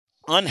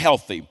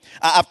unhealthy.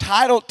 I've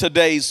titled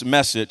today's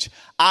message,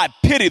 I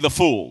Pity the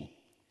Fool.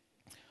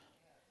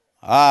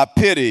 I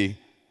pity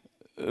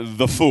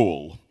the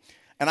fool.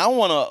 And I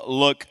want to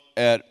look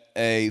at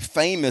a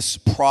famous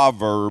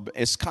proverb.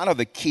 It's kind of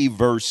the key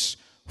verse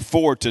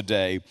for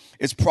today.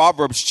 It's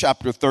Proverbs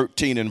chapter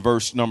 13 and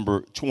verse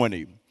number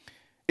 20.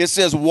 It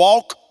says,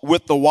 walk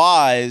with the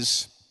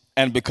wise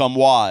and become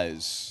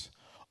wise.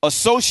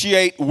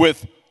 Associate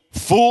with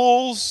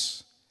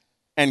fools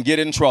and get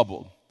in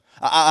trouble.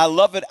 I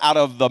love it out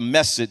of the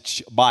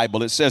Message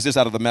Bible. It says this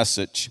out of the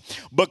Message.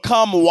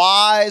 Become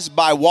wise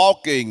by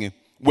walking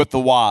with the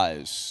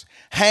wise.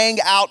 Hang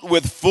out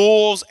with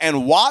fools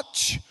and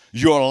watch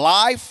your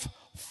life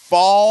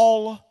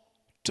fall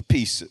to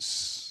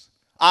pieces.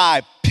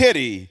 I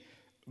pity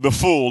the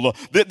fool.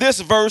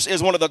 This verse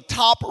is one of the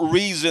top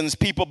reasons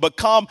people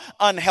become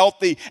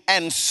unhealthy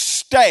and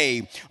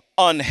stay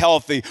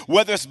unhealthy,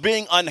 whether it's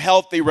being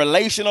unhealthy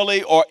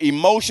relationally or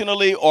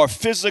emotionally or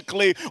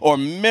physically or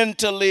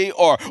mentally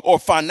or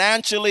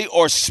financially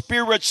or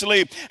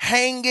spiritually.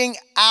 Hanging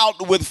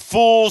out with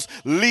fools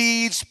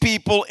leads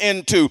people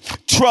into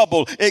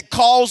trouble. It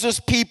causes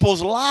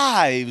people's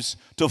lives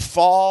to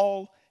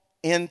fall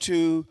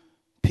into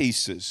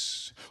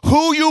pieces.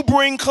 Who you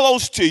bring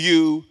close to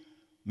you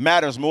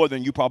matters more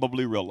than you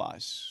probably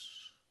realize.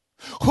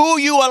 Who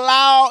you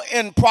allow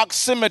in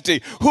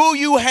proximity, who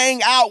you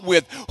hang out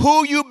with,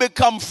 who you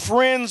become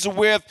friends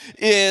with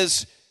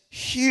is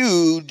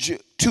huge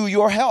to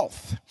your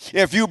health.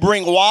 If you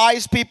bring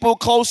wise people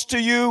close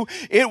to you,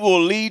 it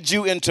will lead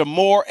you into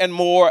more and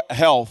more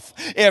health.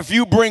 If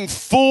you bring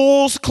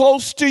fools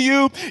close to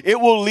you, it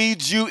will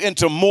lead you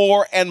into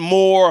more and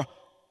more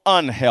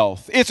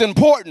unhealth. It's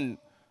important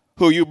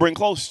who you bring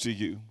close to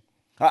you.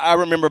 I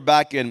remember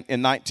back in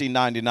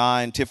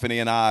 1999, Tiffany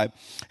and I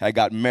had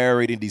got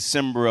married in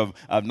December of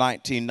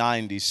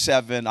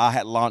 1997. I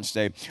had launched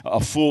a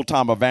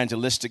full-time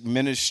evangelistic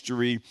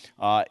ministry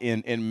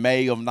in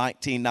May of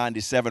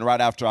 1997, right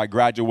after I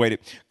graduated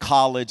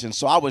college. And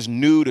so I was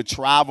new to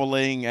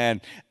traveling, and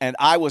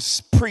I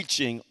was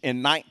preaching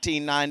in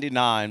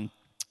 1999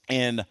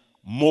 in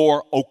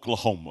Moore,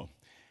 Oklahoma.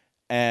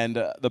 And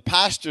the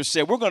pastor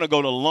said, we're going to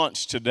go to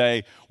lunch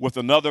today with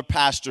another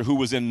pastor who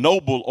was in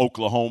Noble,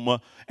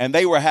 Oklahoma, and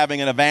they were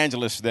having an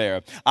evangelist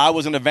there. I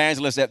was an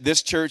evangelist at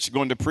this church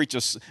going to preach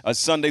a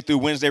Sunday through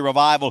Wednesday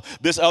revival.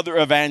 This other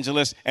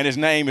evangelist, and his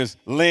name is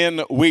Lynn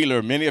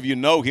Wheeler. Many of you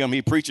know him.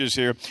 He preaches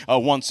here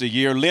once a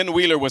year. Lynn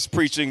Wheeler was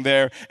preaching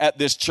there at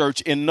this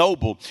church in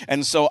Noble.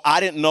 And so I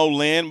didn't know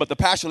Lynn, but the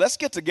pastor, let's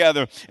get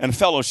together and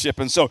fellowship.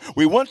 And so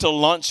we went to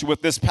lunch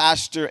with this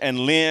pastor and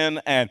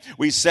Lynn, and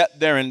we sat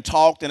there and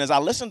talked. And as I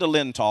listened to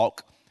Lynn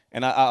talk,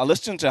 and I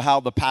listened to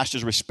how the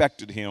pastors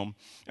respected him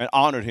and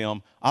honored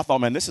him, I thought,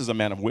 man, this is a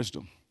man of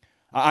wisdom.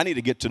 I need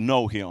to get to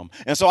know him.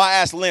 And so I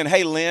asked Lynn,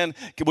 hey, Lynn,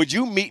 would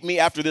you meet me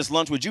after this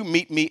lunch? Would you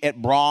meet me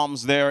at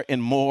Brahms there in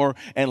Moore?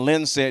 And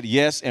Lynn said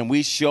yes, and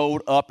we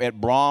showed up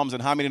at Brahms.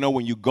 And how many know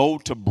when you go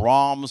to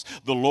Brahms,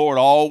 the Lord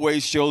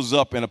always shows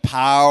up in a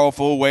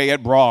powerful way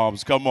at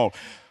Brahms? Come on.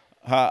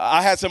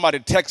 I had somebody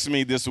text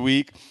me this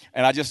week,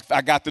 and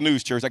I got the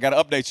news, church. I got to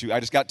update you. I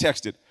just got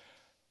texted.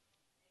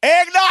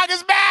 Eggnog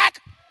is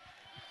back.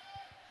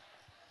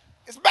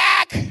 It's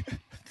back.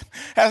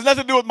 Has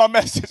nothing to do with my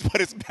message, but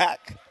it's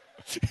back.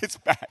 It's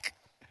back.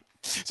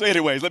 So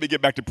anyways, let me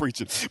get back to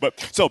preaching.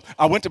 So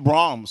I went to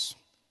Brahms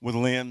with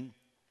Lynn,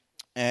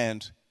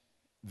 and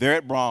there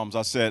at Brahms,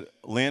 I said,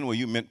 Lynn, will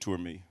you mentor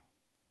me?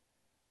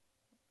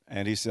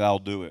 And he said, I'll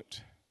do it.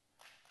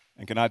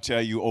 And can I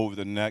tell you, over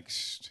the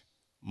next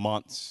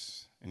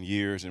months and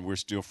years, and we're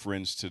still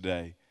friends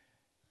today,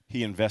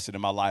 he invested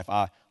in my life.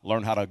 I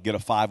learned how to get a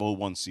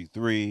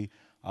 501c3.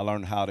 I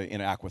learned how to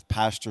interact with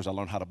pastors. I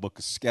learned how to book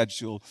a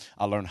schedule.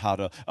 I learned how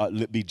to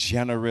be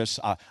generous.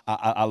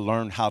 I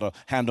learned how to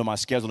handle my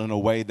schedule in a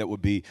way that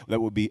would be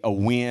a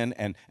win,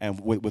 and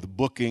with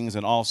bookings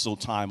and also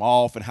time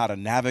off, and how to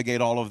navigate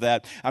all of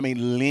that. I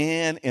mean,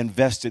 Lynn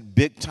invested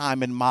big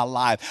time in my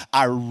life.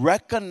 I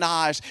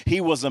recognized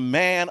he was a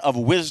man of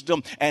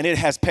wisdom, and it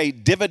has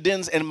paid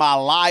dividends in my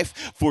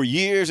life for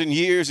years and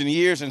years and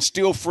years, and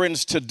still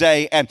friends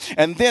today. And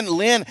then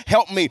Lynn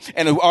helped me,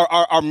 and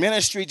our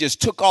ministry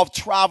just took off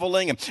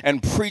traveling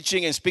and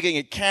preaching and speaking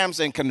at camps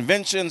and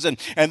conventions. And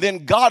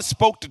then God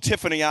spoke to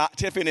Tiffany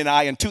and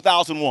I in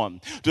 2001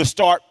 to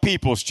start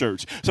People's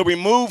Church. So we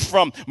moved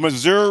from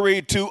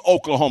Missouri to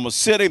Oklahoma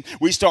City.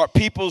 We start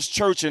People's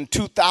Church in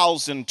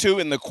 2002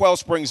 in the Quail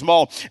Springs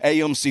Mall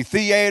AMC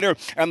Theater.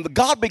 And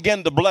God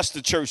began to bless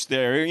the church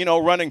there,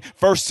 running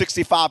first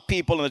 65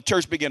 people, and the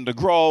church began to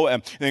grow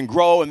and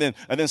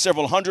then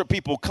several hundred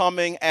people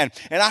coming. And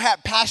I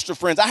had pastor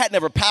friends. I had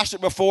never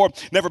pastored before,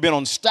 never been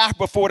on staff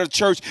before at a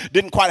church,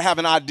 didn't quite have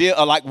an idea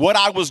of like what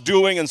I was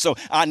doing, and so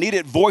I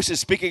needed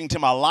voices speaking into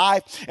my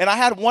life. And I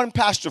had one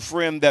pastor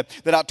friend that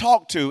I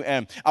talked to,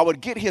 and I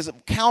would get his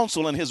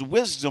counsel and his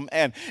wisdom,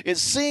 and it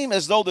seemed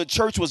as though the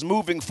church was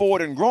moving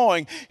forward and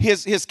growing.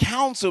 His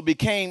counsel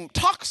became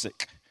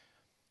toxic.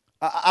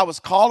 I was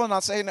calling,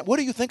 I say, what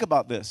do you think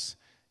about this?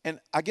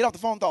 And I get off the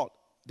phone and thought,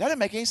 that didn't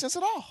make any sense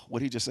at all,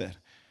 what he just said.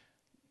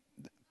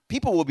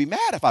 People will be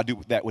mad if I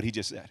do that, what he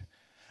just said.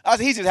 I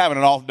said, he's just having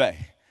an off day.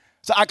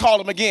 So I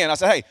called him again. I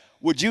said, hey,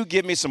 would you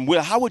give me some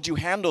will? How would you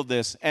handle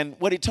this? And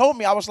what he told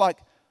me, I was like,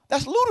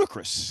 that's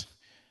ludicrous.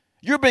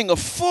 You're being a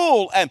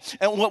fool. And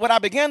what I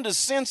began to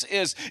sense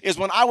is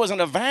when I was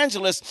an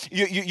evangelist,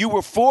 you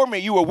were for me,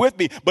 you were with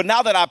me. But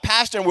now that I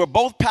pastor and we're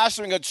both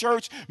pastoring a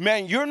church,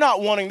 man, you're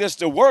not wanting this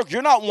to work.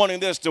 You're not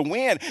wanting this to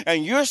win.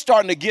 And you're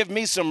starting to give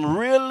me some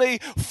really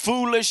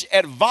foolish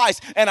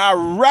advice. And I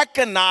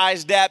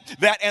recognized that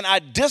and I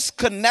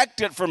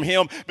disconnected from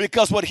him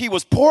because what he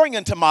was pouring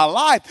into my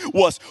life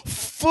was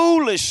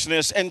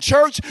foolishness. And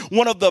church,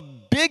 one of the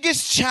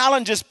biggest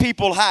challenges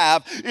people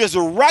have is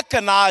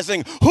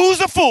recognizing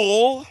who's a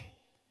fool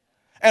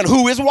and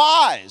who is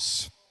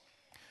wise.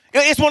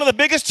 It's one of the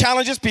biggest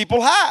challenges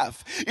people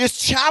have.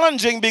 It's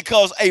challenging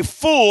because a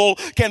fool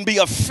can be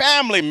a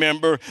family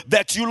member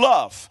that you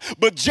love.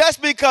 But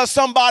just because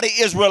somebody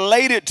is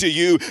related to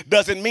you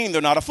doesn't mean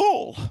they're not a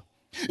fool.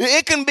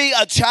 It can be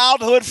a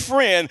childhood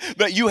friend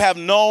that you have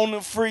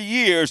known for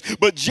years,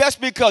 but just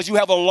because you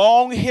have a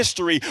long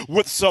history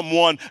with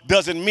someone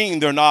doesn't mean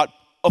they're not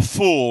a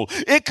fool.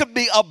 It could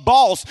be a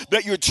boss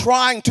that you're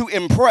trying to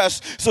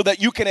impress so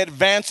that you can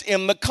advance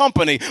in the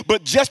company.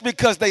 But just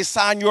because they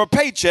sign your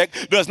paycheck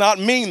does not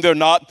mean they're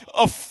not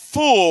a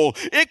fool.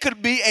 It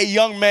could be a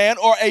young man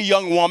or a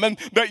young woman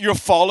that you're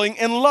falling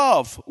in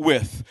love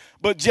with.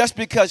 But just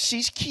because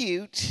she's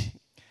cute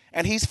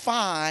and he's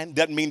fine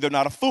doesn't mean they're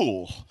not a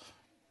fool.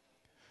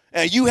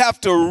 And you have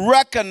to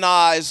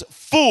recognize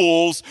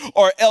fools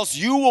or else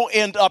you will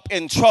end up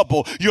in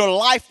trouble. Your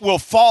life will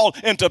fall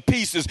into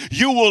pieces.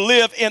 You will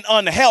live in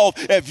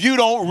unhealth if you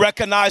don't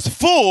recognize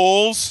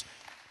fools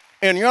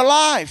in your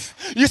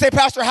life. You say,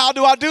 Pastor, how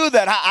do I do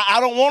that?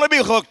 I don't want to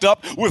be hooked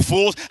up with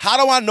fools. How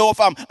do I know if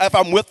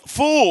I'm with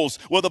fools?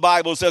 Well, the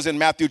Bible says in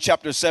Matthew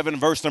chapter 7,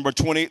 verse number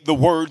 20, the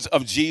words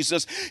of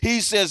Jesus.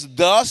 He says,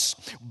 thus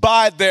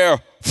by their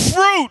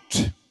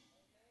fruit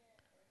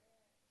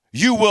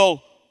you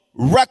will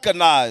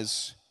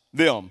recognize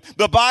them.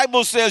 The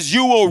Bible says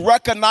you will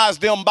recognize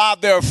them by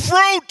their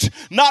fruit,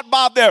 not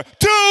by their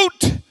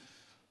toot.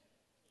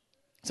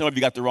 Some of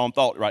you got the wrong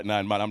thought right now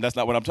in mind. That's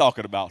not what I'm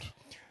talking about.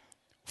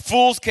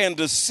 Fools can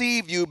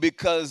deceive you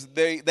because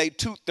they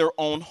toot their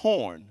own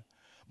horn.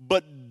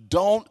 But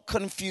don't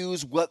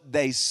confuse what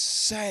they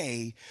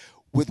say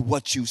with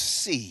what you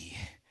see.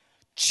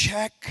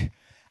 Check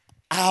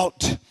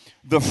out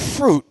the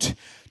fruit.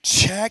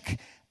 Check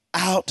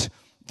out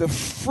the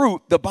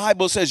fruit. The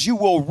Bible says you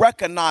will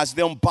recognize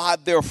them by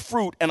their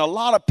fruit. And a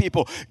lot of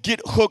people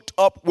get hooked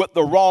up with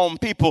the wrong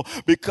people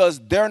because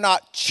they're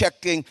not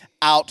checking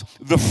out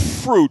the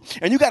fruit.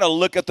 And you got to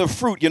look at the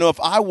fruit. You know, if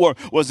I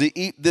was to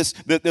eat this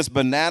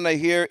banana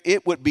here,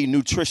 it would be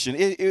nutrition.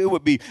 It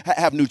would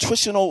have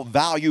nutritional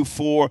value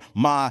for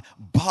my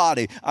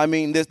body. I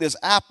mean, this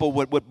apple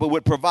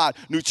would provide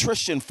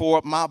nutrition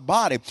for my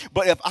body.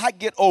 But if I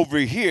get over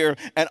here,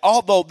 and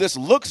although this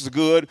looks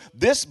good,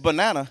 this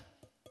banana,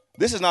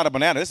 this is not a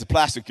banana. This is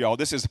plastic, y'all.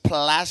 This is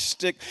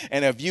plastic.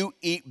 And if you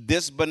eat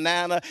this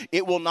banana,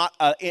 it will not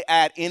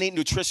add any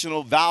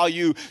nutritional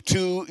value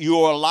to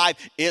your life.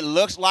 It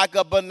looks like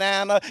a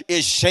banana.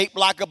 It's shaped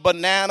like a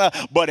banana,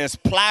 but it's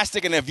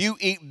plastic. And if you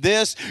eat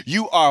this,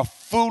 you are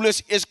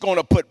foolish. It's going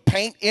to put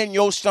paint in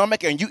your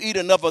stomach. And you eat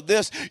enough of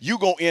this, you're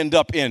going to end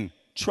up in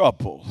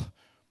trouble.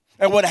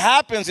 And what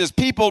happens is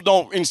people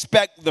don't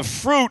inspect the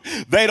fruit.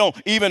 They don't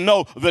even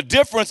know the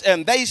difference.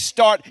 And they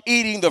start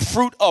eating the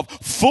fruit of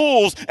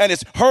fools, and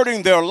it's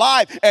hurting their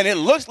life. And it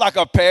looks like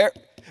a pear.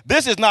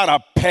 This is not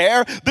a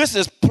pear. This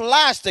is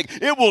plastic.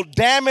 It will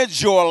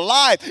damage your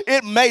life.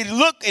 It may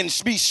look and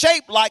be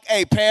shaped like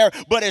a pear,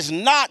 but it's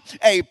not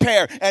a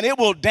pear. And it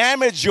will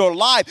damage your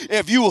life.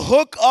 If you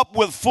hook up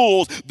with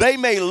fools, they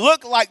may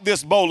look like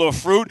this bowl of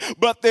fruit,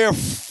 but they're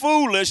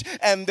foolish,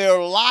 and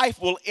their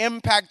life will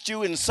impact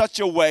you in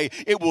such a way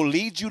it will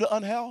lead you to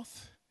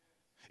unhealth.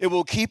 It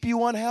will keep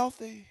you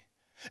unhealthy.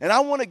 And I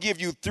want to give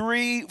you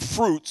 3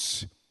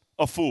 fruits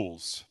of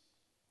fools.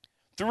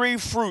 3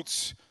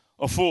 fruits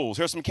of fools.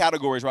 Here's some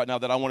categories right now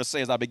that I want to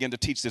say as I begin to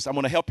teach this. I'm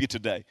going to help you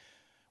today.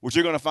 What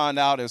you're going to find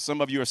out is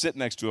some of you are sitting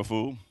next to a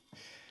fool.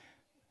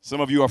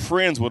 Some of you are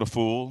friends with a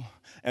fool.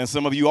 And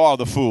some of you are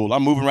the fool.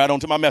 I'm moving right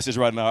on to my message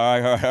right now. All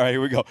right, here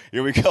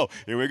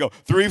we go.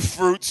 3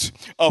 fruits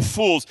of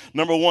fools.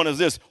 Number 1 is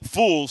this: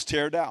 fools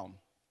tear down.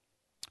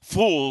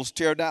 Fools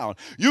tear down.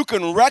 You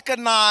can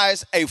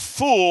recognize a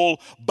fool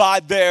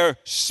by their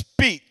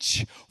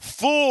speech.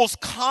 Fools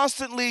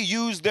constantly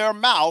use their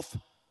mouth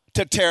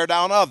to tear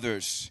down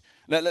others.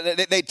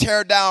 They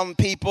tear down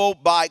people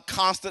by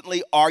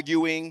constantly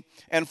arguing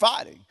and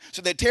fighting.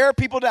 So they tear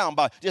people down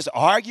by just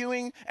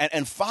arguing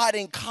and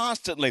fighting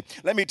constantly.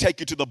 Let me take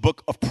you to the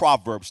book of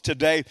Proverbs.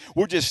 Today,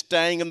 we're just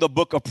staying in the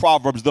book of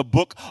Proverbs, the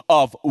book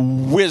of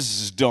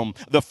wisdom.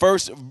 The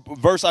first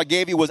verse I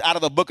gave you was out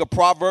of the book of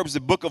Proverbs, the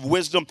book of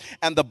wisdom.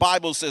 And the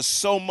Bible says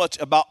so much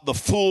about the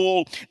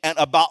fool and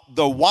about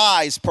the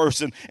wise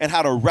person and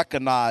how to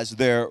recognize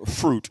their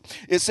fruit.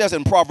 It says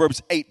in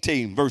Proverbs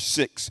 18, verse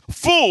 6,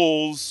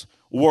 fools'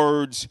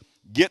 words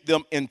get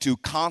them into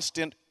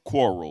constant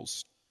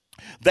quarrels.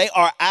 They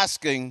are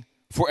asking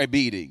for a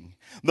beating.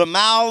 The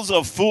mouths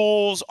of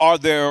fools are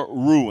their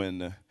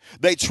ruin.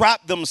 They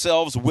trap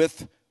themselves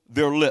with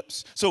their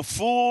lips. So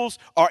fools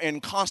are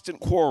in constant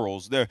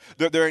quarrels.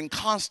 They're in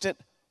constant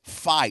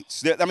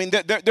fights.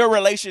 Their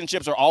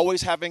relationships are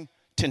always having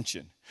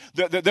tension.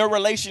 Their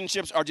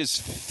relationships are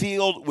just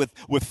filled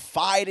with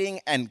fighting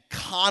and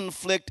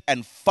conflict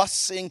and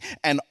fussing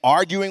and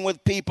arguing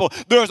with people.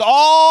 There's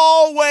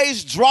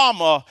always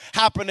drama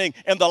happening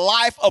in the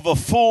life of a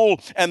fool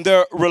and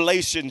their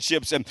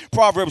relationships. And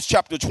Proverbs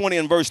chapter 20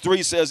 and verse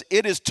 3 says,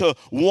 it is to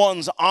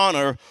one's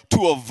honor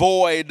to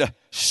avoid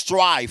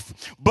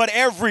strife, but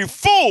every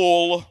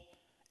fool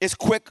is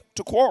quick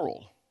to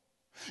quarrel.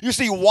 You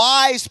see,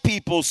 wise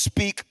people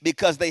speak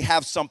because they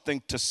have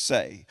something to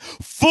say.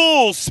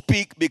 Fools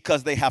speak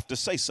because they have to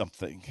say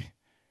something.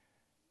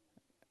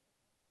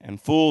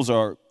 And fools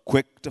are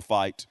quick to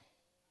fight,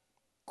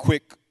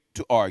 quick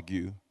to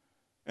argue.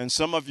 And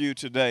some of you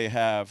today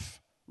have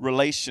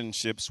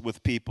relationships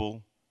with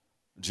people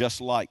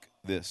just like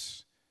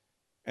this.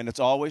 And it's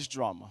always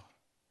drama.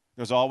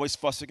 There's always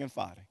fussing and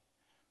fighting.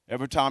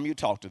 Every time you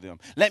talk to them,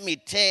 let me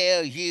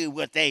tell you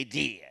what they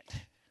did.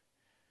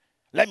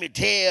 Let me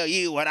tell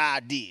you what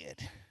I did.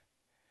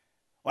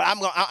 Well, I'm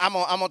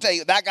gonna tell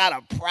you, I got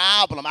a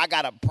problem.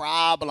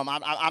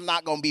 I'm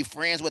not gonna be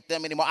friends with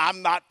them anymore.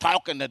 I'm not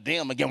talking to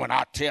them again. When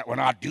I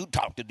do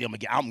talk to them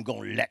again, I'm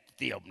gonna let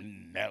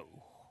them know.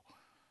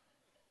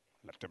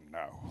 Let them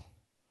know.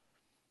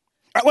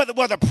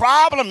 Well, the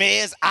problem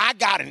is I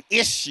got an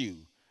issue,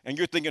 and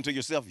you're thinking to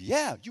yourself,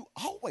 yeah, you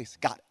always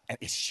got an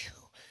issue.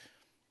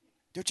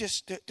 They're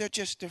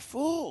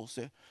fools.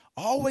 They're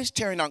always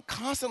tearing down,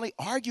 constantly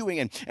arguing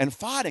and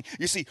fighting.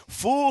 You see,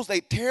 fools, they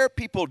tear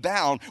people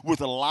down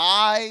with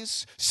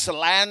lies,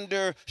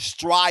 slander,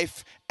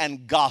 strife,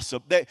 and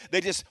gossip.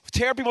 They just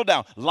tear people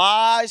down.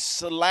 Lies,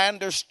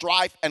 slander,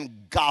 strife,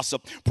 and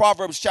gossip.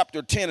 Proverbs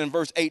chapter 10 and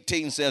verse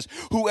 18 says,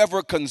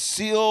 whoever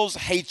conceals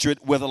hatred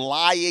with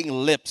lying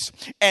lips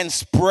and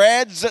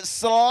spreads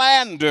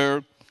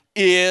slander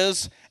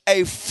is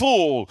a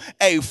fool.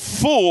 A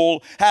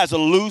fool has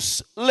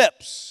loose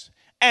lips.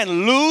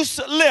 And loose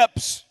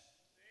lips,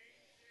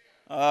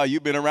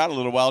 you've been around a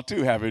little while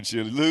too, haven't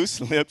you? Loose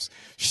lips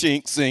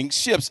sink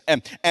ships.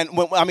 And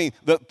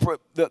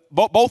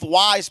both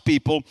wise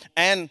people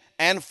and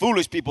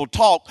foolish people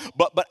talk,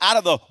 but out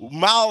of the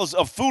mouths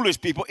of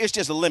foolish people, it's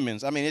just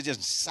lemons. It's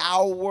just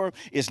sour.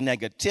 It's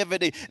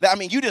negativity.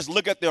 You just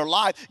look at their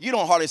life. You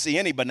don't hardly see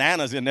any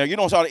bananas in there. You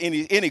don't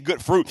see any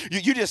good fruit.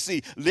 You just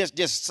see this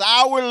just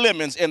sour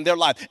lemons in their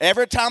life.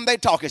 Every time they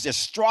talk, it's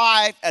just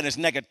strife and it's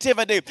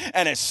negativity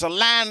and it's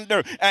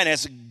slander and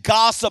it's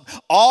gossip,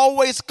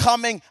 always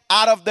coming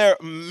out of their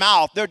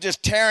mouth. They're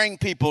just tearing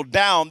people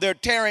down. They're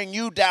tearing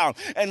you down.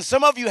 And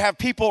some of you have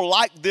people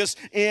like this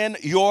in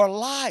your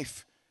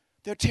life.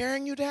 They're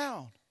tearing you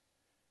down.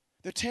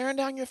 They're tearing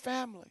down your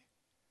family.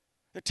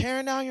 They're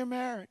tearing down your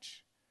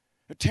marriage.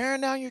 They're tearing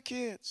down your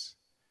kids.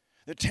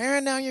 They're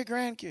tearing down your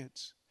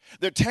grandkids.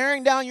 They're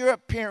tearing down your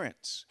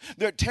appearance.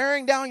 They're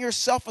tearing down your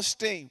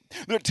self-esteem.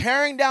 They're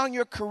tearing down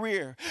your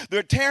career.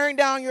 They're tearing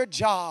down your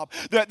job.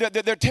 They're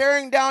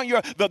tearing down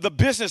the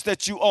business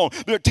that you own.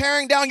 They're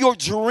tearing down your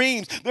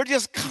dreams. They're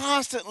just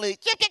constantly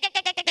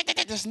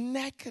just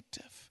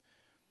negative.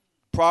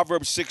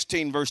 Proverbs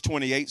 16 verse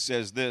 28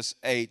 says this,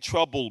 a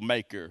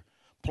troublemaker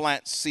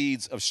plants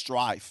seeds of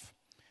strife.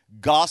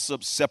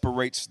 Gossip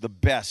separates the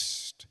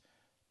best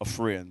of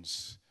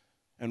friends.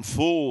 And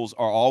fools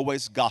are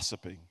always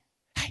gossiping.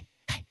 Hey,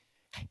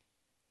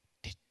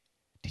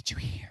 did you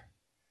hear?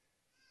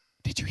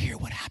 Did you hear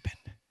what happened?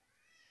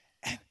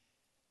 And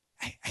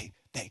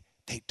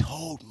they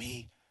told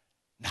me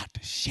not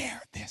to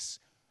share this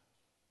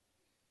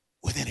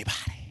with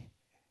anybody.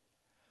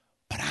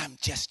 But I'm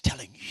just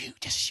telling you,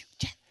 just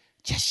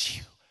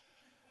you,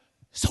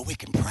 so we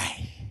can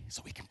pray.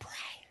 We're going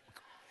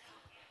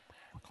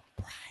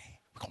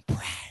to pray.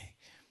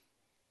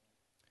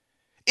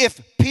 If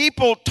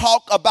people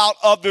talk about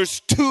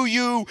others to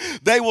you,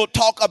 they will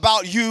talk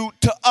about you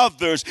to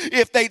others.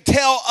 If they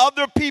tell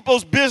other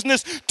people's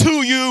business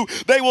to you,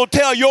 they will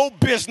tell your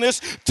business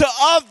to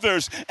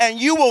others. And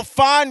you will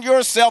find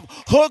yourself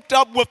hooked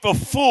up with a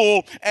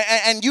fool,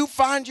 and you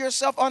find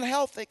yourself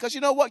unhealthy. Because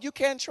you know what? You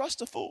can't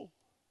trust a fool.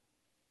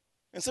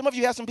 And some of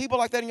you have some people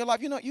like that in your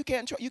life. You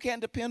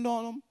can't depend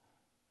on them.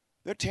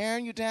 They're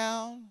tearing you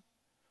down.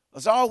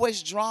 There's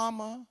always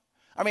drama.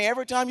 I mean,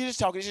 every time you just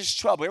talk, it's just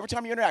trouble. Every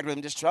time you interact with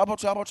them, just trouble,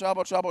 trouble,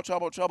 trouble, trouble,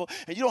 trouble, trouble.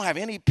 And you don't have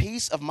any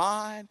peace of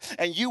mind.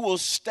 And you will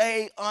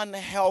stay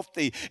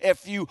unhealthy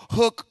if you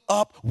hook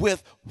up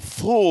with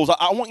fools.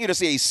 I want you to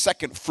see a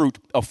second fruit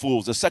of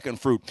fools, the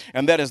second fruit.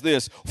 And that is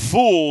this: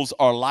 fools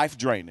are life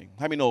draining.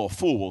 How many know a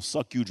fool will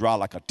suck you dry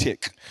like a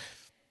tick?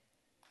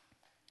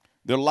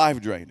 They're life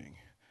draining.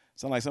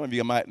 Sound like some of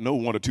you might know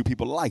one or two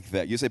people like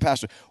that. You say,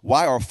 Pastor,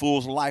 why are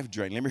fools life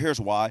draining? Here's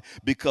why.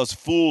 Because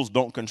fools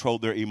don't control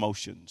their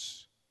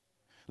emotions.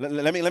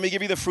 Let me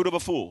give you the fruit of a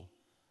fool.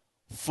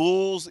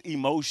 Fools'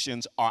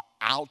 emotions are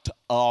out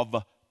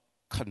of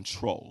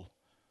control.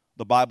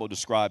 The Bible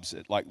describes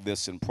it like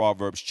this in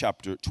Proverbs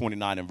chapter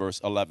 29 and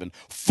verse 11.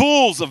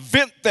 Fools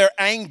vent their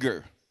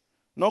anger.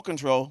 No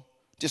control,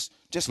 just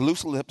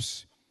loose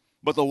lips.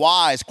 But the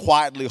wise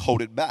quietly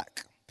hold it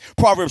back.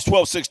 Proverbs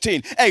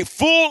 12:16. A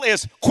fool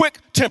is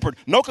quick-tempered,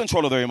 no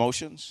control of their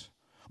emotions.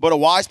 But a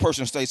wise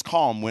person stays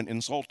calm when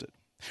insulted.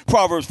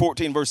 Proverbs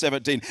 14 verse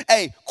 17.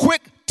 A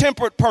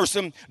quick-tempered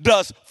person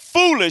does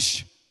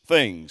foolish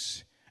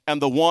things,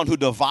 and the one who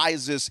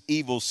devises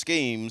evil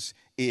schemes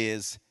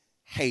is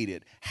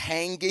hated.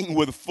 Hanging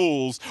with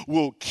fools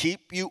will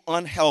keep you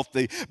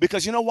unhealthy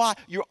because you know why?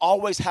 You're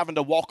always having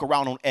to walk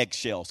around on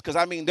eggshells because,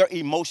 I mean, their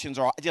emotions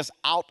are just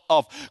out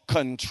of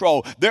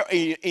control. They're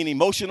an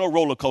emotional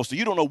roller coaster.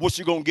 You don't know what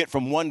you're going to get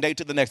from one day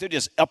to the next. They're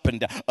just up and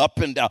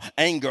down,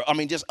 anger. I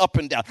mean, just up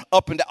and down,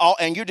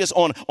 and you're just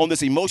on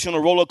this emotional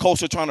roller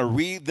coaster trying to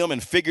read them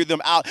and figure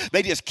them out.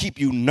 They just keep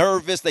you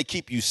nervous. They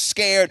keep you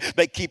scared.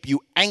 They keep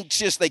you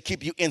anxious. They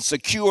keep you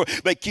insecure.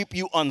 They keep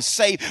you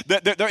unsafe.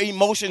 Their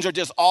emotions are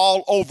just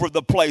all over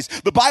the place.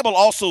 The Bible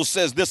also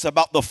says this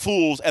about the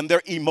fools and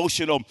their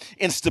emotional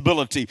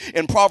instability.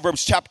 In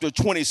Proverbs chapter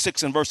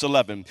 26 and verse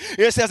 11,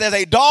 it says, as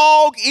a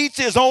dog eats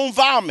his own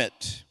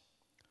vomit,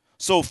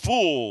 so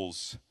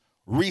fools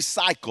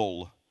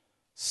recycle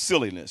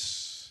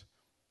silliness.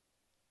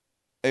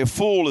 A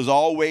fool is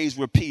always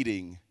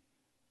repeating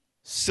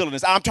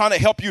silliness. I'm trying to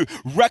help you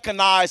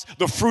recognize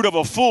the fruit of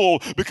a fool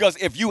because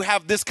if you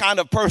have this kind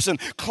of person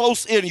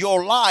close in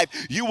your life,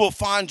 you will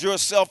find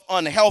yourself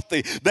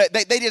unhealthy.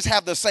 They just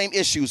have the same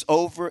issues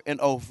over and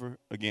over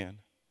again.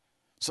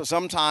 So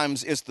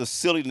sometimes it's the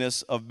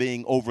silliness of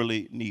being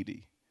overly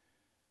needy.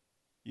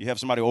 You have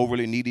somebody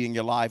overly needy in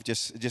your life,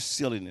 just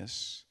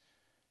silliness.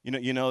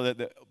 You know that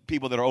the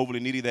people that are overly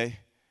needy,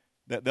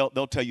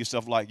 they'll tell you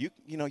stuff like, you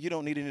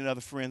don't need any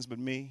other friends but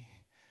me.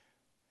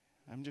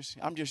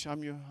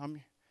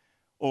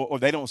 Or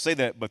they don't say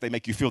that, but they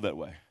make you feel that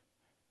way.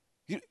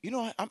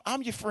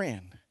 I'm your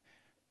friend.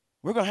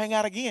 We're going to hang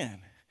out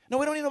again. No,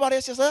 we don't need nobody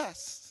else, just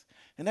us.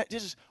 And that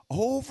just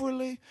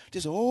overly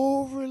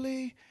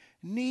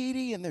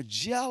needy, and they're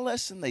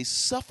jealous, and they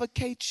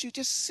suffocate you.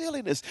 Just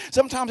silliness.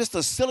 Sometimes it's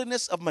the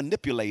silliness of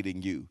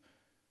manipulating you.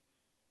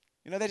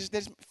 They're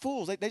just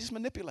fools. They just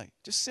manipulate.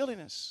 Just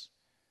silliness.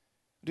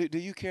 Do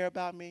you care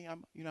about me?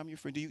 I'm your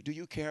friend. Do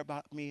you care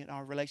about me in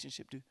our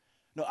relationship?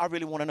 No, I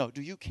really want to know.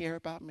 Do you care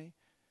about me?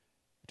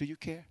 Do you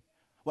care?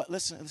 Well,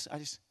 listen.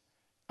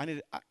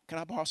 Can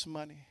I borrow some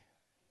money?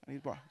 I need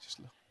to borrow. Just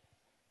look.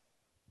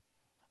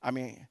 I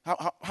mean,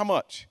 how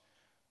much?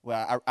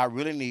 Well, I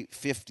really need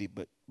 50,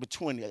 but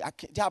 20.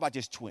 How about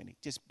just 20?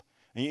 Just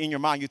in your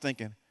mind, you're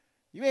thinking,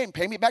 you ain't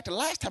pay me back the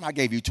last time I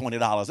gave you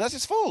 $20. That's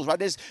just fools, right?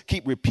 They just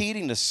keep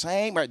repeating the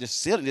same, right? Just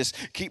silly, just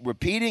keep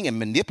repeating and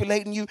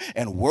manipulating you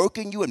and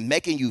working you and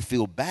making you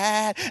feel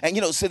bad. And,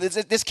 so they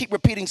just keep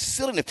repeating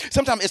silliness.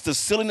 Sometimes it's the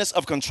silliness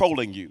of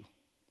controlling you.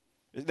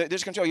 They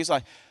just control you. It's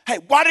like, hey,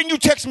 why didn't you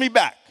text me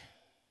back?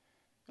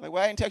 Like,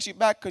 well, I didn't text you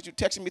back because you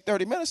texted me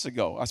 30 minutes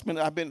ago.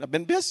 I've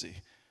been busy.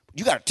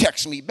 You got to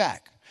text me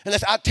back.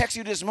 Unless I text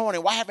you this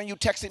morning, why haven't you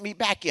texted me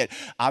back yet?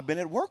 I've been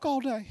at work all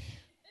day.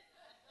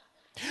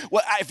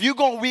 Well, if you're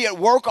going to be at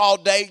work all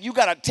day, you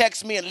got to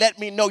text me and let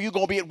me know you're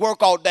going to be at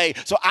work all day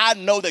so I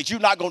know that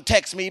you're not going to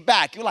text me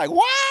back. You're like,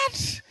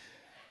 what?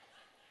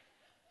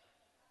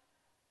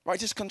 Right,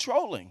 just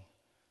controlling.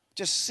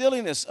 Just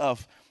silliness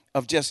of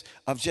just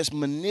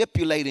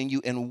manipulating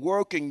you and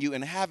working you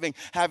and having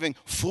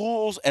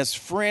fools as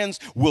friends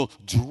will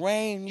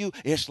drain you.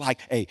 It's like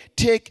a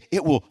tick.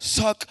 It will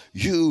suck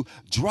you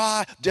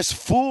dry. Just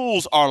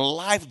fools are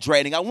life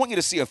draining. I want you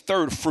to see a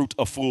third fruit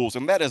of fools,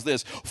 and that is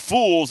this: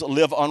 fools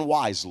live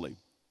unwisely.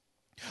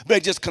 They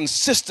just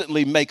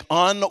consistently make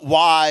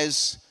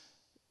unwise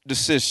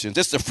decisions.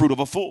 It's the fruit of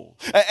a fool.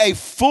 A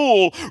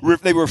fool,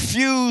 they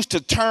refuse to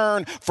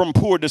turn from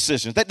poor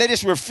decisions. They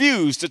just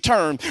refuse to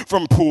turn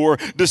from poor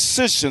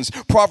decisions.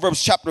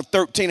 Proverbs chapter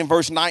 13 and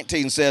verse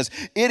 19 says,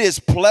 it is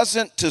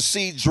pleasant to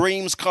see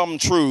dreams come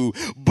true,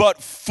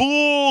 but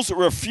fools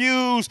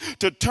refuse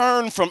to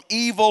turn from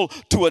evil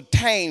to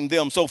attain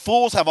them. So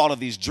fools have all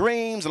of these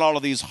dreams and all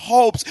of these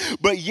hopes,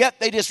 but yet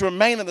they just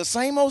remain in the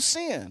same old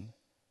sin,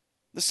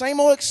 the same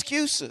old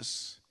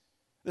excuses.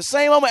 The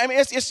same moment. I mean,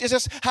 it's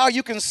just how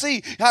you can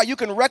see, how you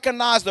can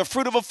recognize the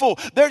fruit of a fool.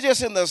 They're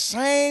just in the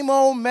same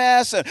old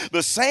mess and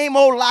the same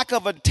old lack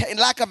of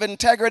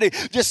integrity,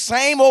 just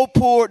same old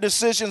poor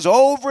decisions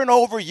over and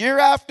over, year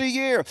after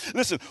year.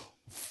 Listen,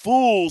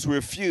 Fools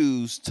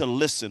refuse to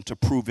listen to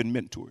proven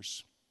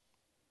mentors.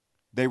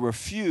 They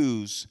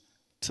refuse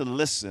to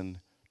listen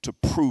to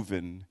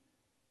proven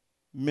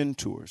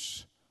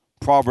mentors.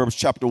 Proverbs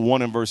chapter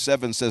 1 and verse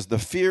 7 says, the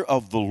fear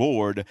of the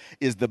Lord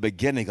is the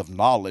beginning of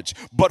knowledge,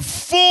 but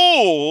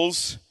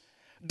fools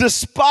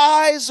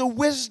despise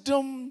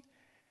wisdom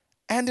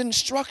and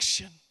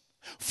instruction.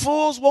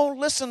 Fools won't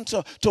listen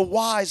to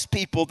wise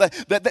people.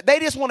 They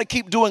just want to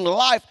keep doing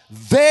life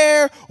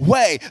their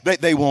way.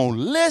 They won't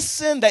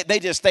listen. They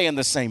just stay in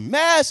the same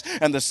mess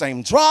and the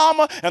same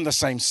drama and the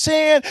same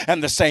sin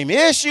and the same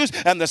issues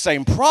and the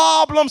same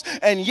problems.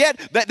 And yet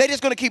they're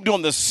just going to keep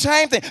doing the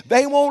same thing.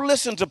 They won't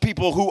listen to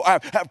people who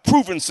have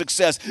proven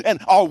success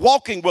and are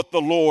walking with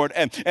the Lord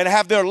and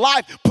have their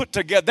life put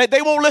together.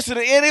 They won't listen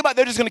to anybody.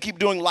 They're just going to keep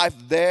doing life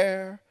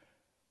their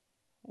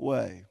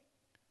way.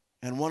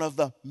 And one of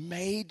the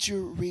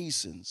major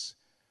reasons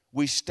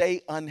we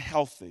stay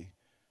unhealthy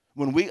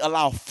when we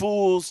allow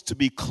fools to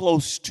be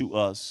close to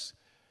us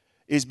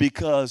is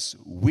because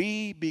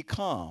we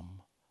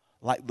become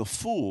like the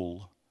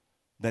fool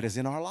that is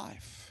in our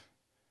life.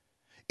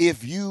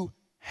 If you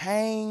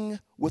hang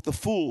with a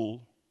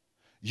fool,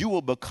 you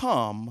will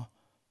become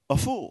a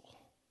fool.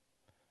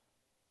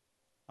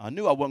 I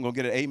knew I wasn't going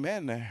to get an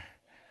amen there.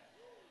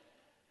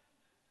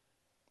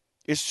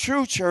 It's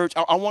true, church.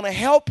 I want to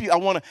help you. I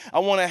want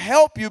to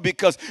help you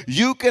because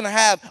you can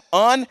have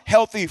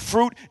unhealthy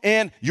fruit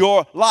in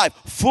your life.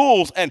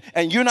 Fools, and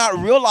you're not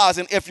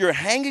realizing if you're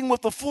hanging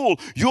with a fool,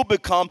 you'll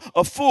become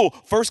a fool.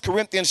 1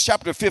 Corinthians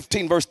chapter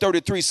 15, verse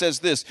 33 says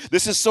this.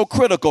 This is so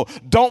critical.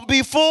 Don't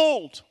be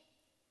fooled.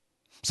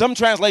 Some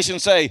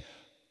translations say,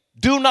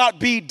 do not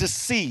be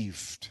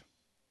deceived.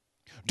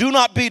 Do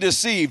not be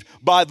deceived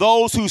by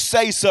those who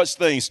say such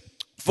things,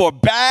 for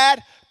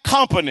bad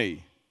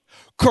company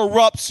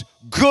corrupts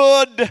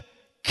good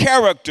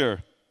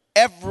character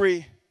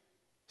every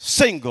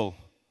single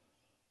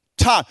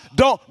time.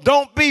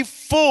 Don't be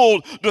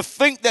fooled to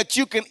think that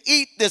you can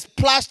eat this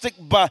plastic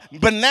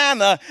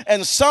banana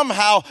and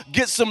somehow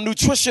get some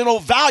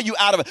nutritional value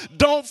out of it.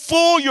 Don't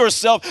fool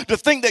yourself to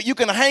think that you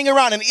can hang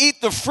around and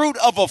eat the fruit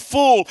of a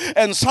fool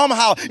and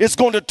somehow it's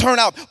going to turn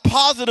out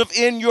positive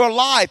in your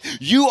life.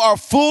 You are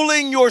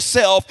fooling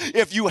yourself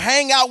if you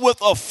hang out with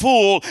a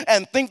fool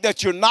and think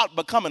that you're not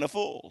becoming a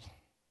fool.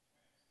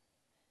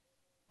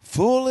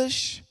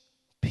 Foolish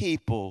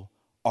people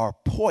are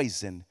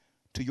poison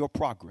to your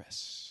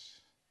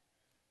progress.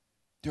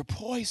 They're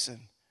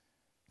poison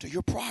to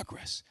your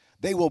progress.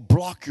 They will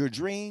block your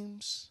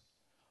dreams,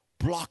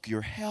 block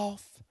your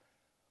health,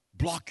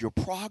 block your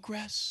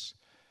progress.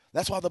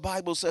 That's why the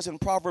Bible says in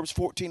Proverbs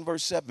 14,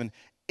 verse 7,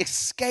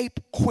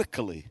 escape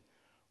quickly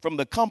from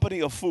the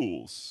company of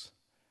fools.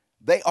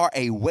 They are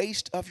a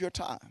waste of your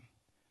time,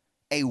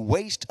 a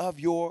waste of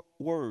your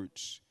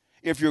words.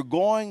 If you're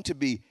going to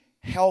be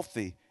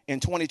healthy in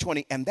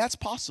 2020, and that's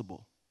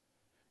possible,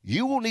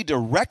 you will need to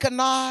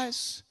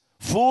recognize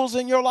fools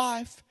in your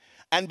life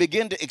and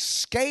begin to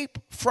escape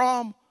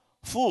from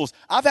fools.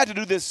 I've had to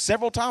do this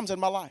several times in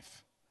my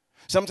life.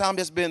 Sometimes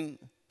it's been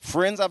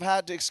friends I've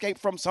had to escape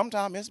from.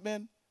 Sometimes it's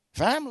been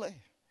family.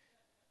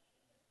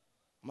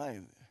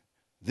 Man,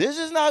 this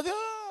is not good.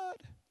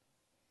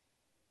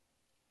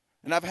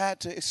 And I've had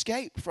to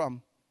escape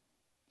from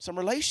some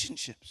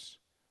relationships.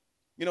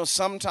 You know,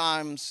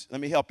 sometimes, let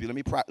me help you. Let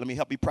me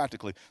help you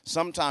practically.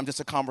 Sometimes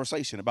it's a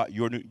conversation about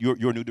your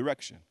new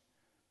direction.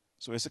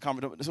 So it's a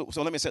conversation.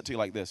 So let me say it to you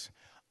like this.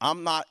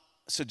 I'm not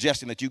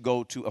suggesting that you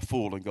go to a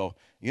fool and go,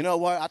 you know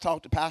what? I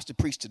talked to Pastor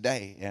Preach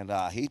today, and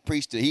he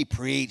preached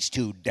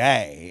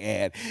today,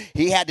 and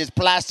he had this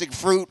plastic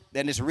fruit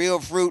and this real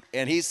fruit,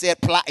 and he said,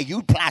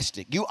 you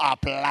plastic. You are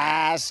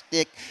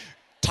plastic,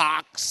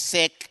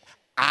 toxic.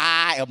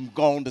 I am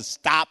going to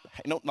stop.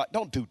 No,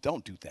 don't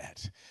do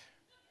that.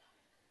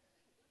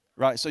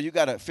 Right, so you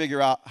got to figure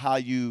out how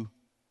you're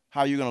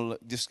going to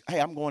just,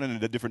 hey, I'm going in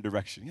a different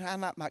direction. You know,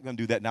 I'm not going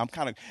to do that now.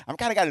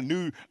 I got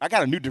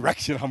a new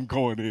direction I'm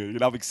going in. You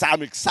know,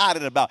 I'm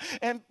excited about.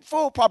 And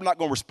fool probably not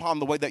going to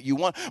respond the way that you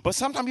want. But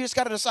sometimes you just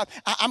got to decide,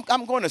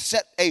 I'm going to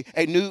set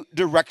a new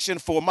direction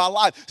for my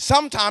life.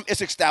 Sometimes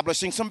it's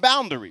establishing some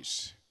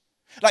boundaries.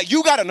 Like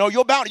you got to know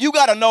your boundary. You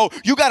got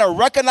to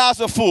recognize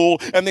the fool,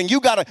 and then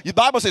the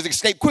Bible says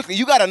escape quickly.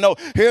 You got to know,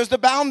 here's the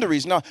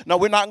boundaries. No,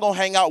 we're not going to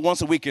hang out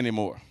once a week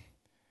anymore.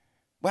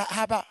 Well,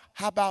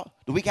 how about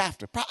the week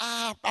after?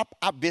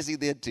 I'm busy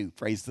then too,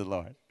 praise the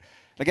Lord.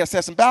 I got to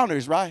set some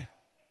boundaries, right?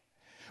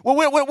 Well,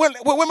 when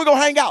we going to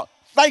hang out?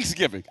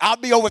 Thanksgiving. I'll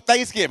be over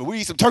Thanksgiving. We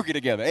eat some turkey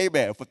together,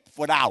 amen,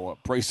 for an hour,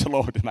 praise the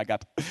Lord. Then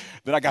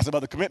I got some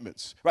other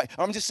commitments, right?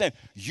 I'm just saying,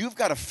 you've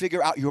got to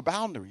figure out your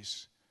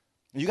boundaries.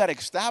 You got to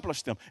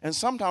establish them. And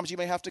sometimes you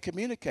may have to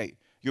communicate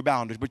your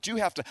boundaries, but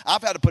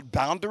I've had to put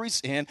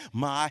boundaries in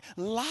my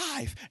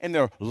life, and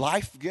they're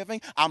life-giving.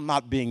 I'm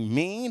not being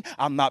mean,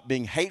 I'm not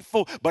being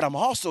hateful, but I'm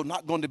also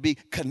not going to be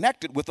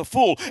connected with a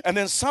fool. And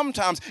then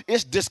sometimes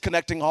it's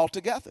disconnecting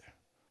altogether.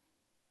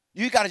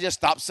 You got to just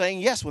stop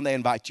saying yes when they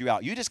invite you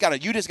out. You just got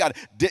to,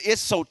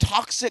 it's so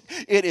toxic.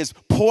 It is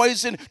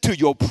poison to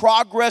your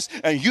progress,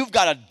 and you've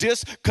got to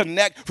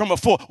disconnect from a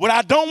fool. What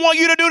I don't want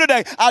you to do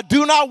today, I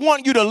do not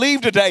want you to leave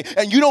today,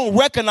 and you don't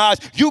recognize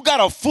you got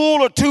a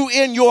fool or two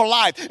in your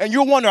life, and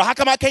you're wondering, how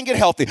come I can't get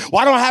healthy?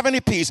 Why don't I have any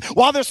peace?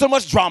 Why there's so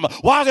much drama?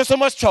 Why is there so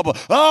much trouble?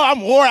 Oh,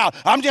 I'm wore out.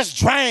 I'm just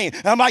drained.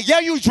 And I'm like, yeah,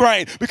 you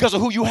drained because of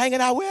who you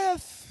hanging out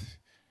with.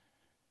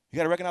 You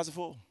got to recognize the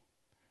fool.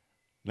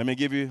 Let me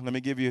give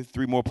you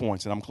 3 more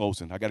points, and I'm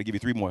closing. I got to give you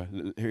 3 more.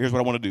 Here's what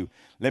I want to do.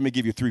 Let me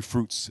give you 3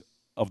 fruits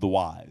of the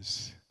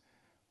wise.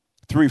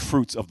 3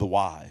 fruits of the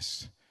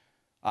wise.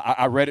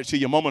 I read it to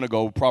you a moment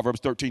ago, Proverbs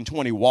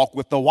 13:20. Walk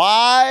with the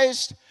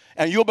wise,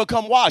 and you'll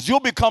become wise. You'll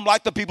become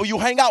like the people you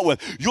hang out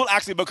with. You'll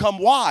actually become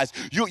wise.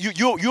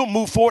 You'll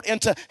move forward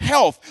into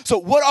health. So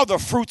what are the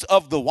fruits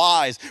of the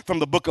wise from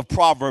the book of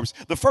Proverbs?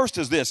 The first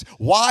is this.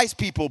 Wise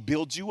people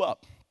build you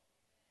up.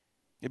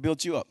 It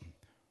builds you up.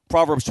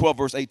 Proverbs 12,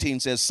 verse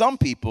 18 says, some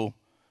people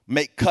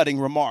make cutting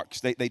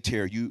remarks. They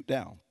tear you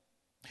down.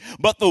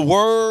 But the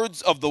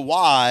words of the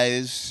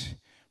wise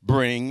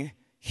bring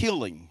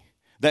healing.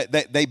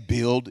 They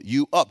build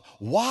you up.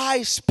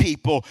 Wise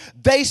people,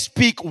 they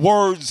speak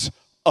words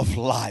of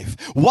life.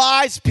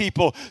 Wise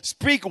people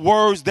speak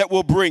words that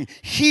will bring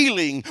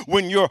healing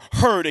when you're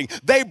hurting.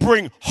 They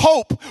bring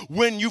hope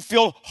when you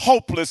feel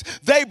hopeless.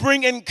 They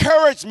bring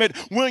encouragement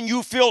when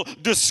you feel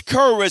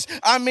discouraged.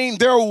 I mean,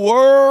 their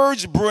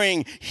words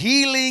bring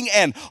healing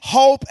and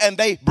hope, and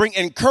they bring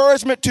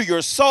encouragement to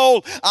your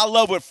soul. I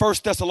love what 1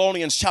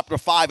 Thessalonians chapter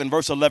 5 and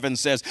verse 11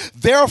 says.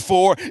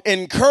 Therefore,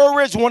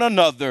 encourage one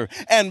another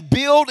and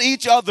build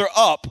each other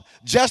up,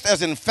 just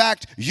as in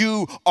fact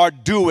you are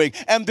doing.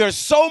 And there's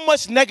so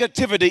much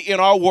negativity in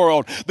our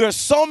world. There's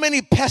so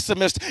many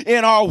pessimists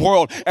in our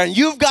world. And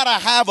you've got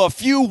to have a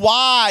few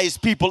wise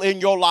people in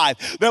your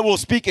life that will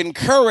speak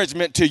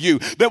encouragement to you,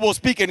 that will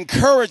speak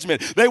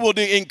encouragement. They will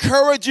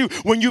encourage you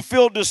when you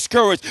feel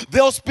discouraged.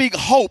 They'll speak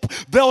hope.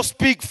 They'll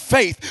speak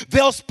faith.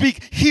 They'll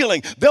speak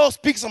healing. They'll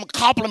speak some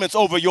compliments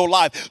over your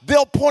life.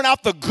 They'll point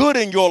out the good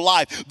in your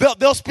life.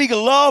 They'll speak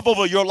love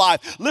over your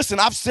life. Listen,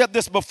 I've said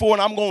this before,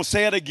 and I'm going to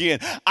say it again.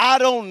 I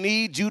don't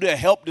need you to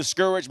help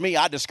discourage me.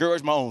 I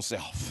discourage my own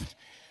self.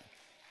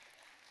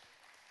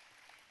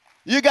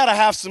 You got to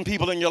have some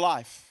people in your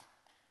life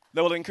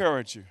that will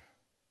encourage you.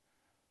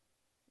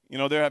 You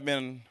know, there have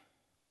been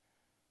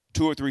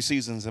 2 or 3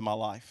 seasons in my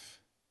life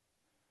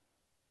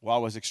where I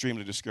was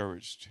extremely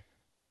discouraged.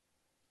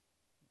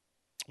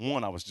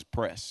 One, I was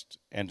depressed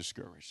and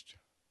discouraged.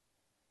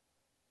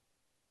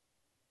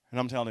 And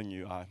I'm telling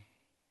you,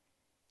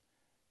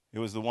 it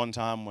was the one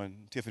time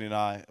when Tiffany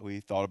and we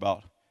thought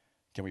about,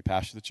 can we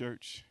pastor the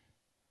church?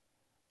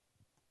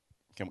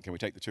 Can we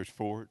take the church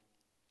forward?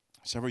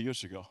 Several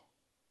years ago.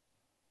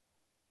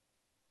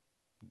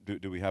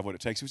 Do we have what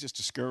it takes? It was just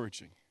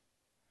discouraging.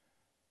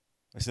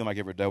 It seemed like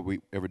every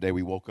day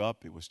we woke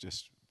up, it was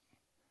just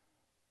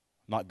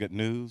not good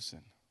news.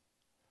 And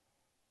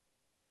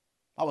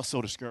I was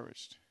so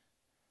discouraged.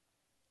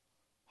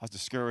 I was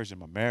discouraged in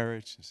my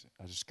marriage.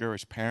 I was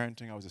discouraged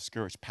parenting. I was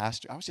discouraged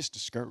pastor. I was just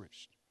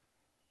discouraged.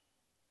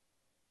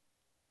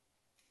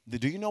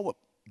 Do you know what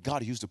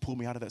God used to pull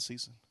me out of that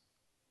season?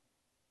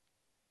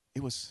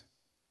 It was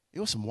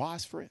some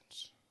wise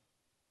friends.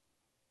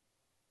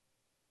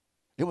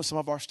 It was some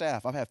of our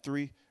staff. I've had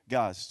 3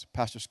 guys,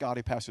 Pastor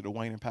Scotty, Pastor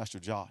Dwayne, and Pastor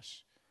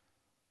Josh,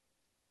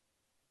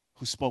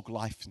 who spoke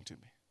life into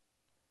me,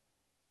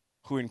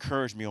 who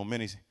encouraged me on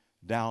many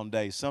down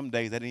days. Some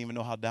days they didn't even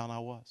know how down I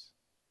was.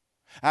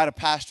 I had a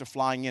pastor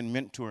flying in,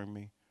 mentoring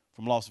me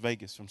from Las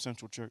Vegas, from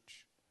Central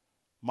Church.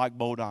 Mike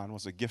Bodine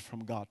was a gift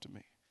from God to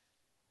me.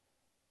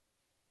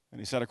 And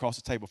he sat across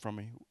the table from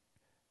me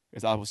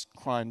as I was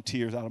crying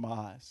tears out of my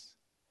eyes.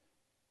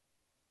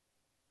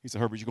 He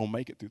said, Herbert, you're going to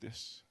make it through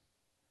this.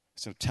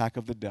 It's an attack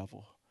of the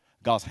devil.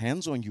 God's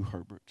hands on you,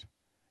 Herbert.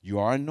 You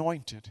are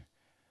anointed.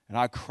 And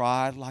I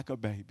cried like a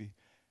baby.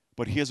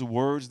 But his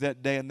words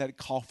that day in that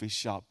coffee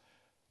shop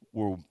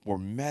were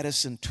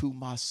medicine to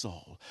my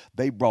soul.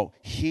 They brought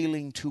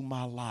healing to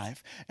my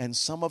life. And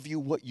some of you,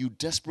 what you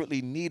desperately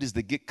need is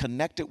to get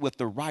connected with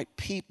the right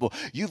people.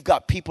 You've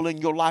got people in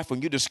your life, when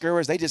you're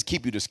discouraged, they just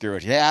keep you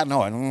discouraged. Yeah, I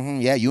know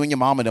it. Yeah, you and your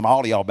mom and them, all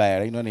of y'all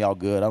bad. Ain't none of y'all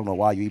good. I don't know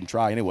why you even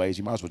try anyways.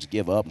 You might as well just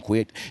give up and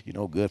quit. You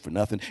know, good for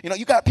nothing. You know,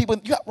 you got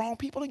wrong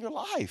people in your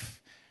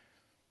life.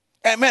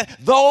 And man,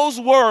 those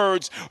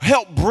words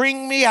help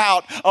bring me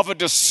out of a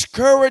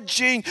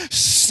discouraging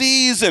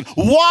season.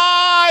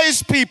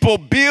 Wise people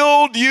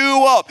build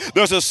you up.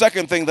 There's a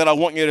second thing that I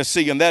want you to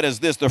see, and that is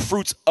this, the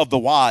fruits of the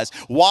wise.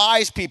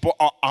 Wise people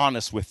are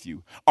honest with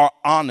you,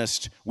 One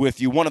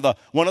of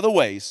the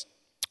ways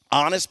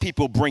honest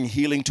people bring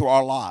healing to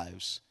our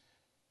lives,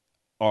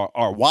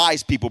 or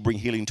wise people bring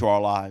healing to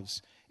our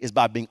lives, is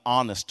by being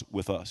honest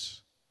with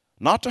us.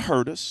 Not to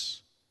hurt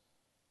us,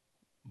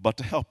 but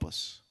to help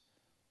us.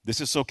 This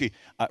is so key.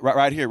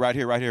 Right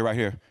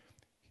here.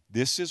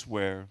 This is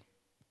where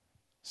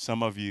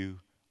some of you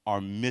are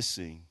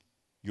missing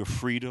your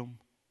freedom,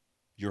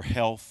 your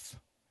health,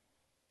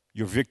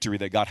 your victory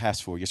that God has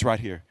for you. It's right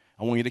here.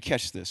 I want you to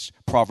catch this.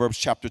 Proverbs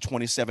chapter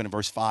 27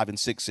 verse 5 and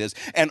 6 says,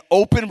 an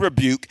open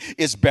rebuke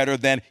is better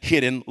than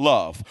hidden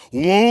love.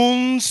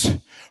 Wounds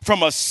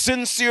from a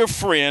sincere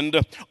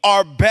friend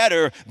are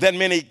better than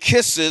many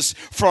kisses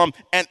from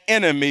an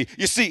enemy.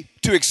 You see,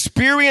 to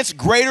experience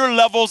greater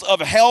levels of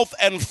health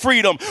and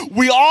freedom,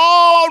 we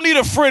all need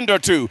a friend or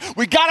two.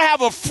 We got to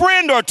have a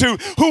friend or two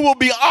who will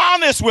be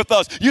honest with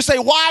us. You say,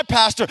 why,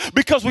 Pastor?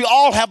 Because we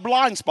all have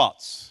blind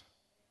spots.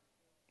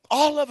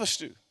 All of us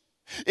do.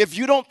 If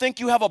you don't think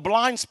you have a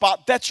blind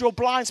spot, that's your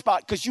blind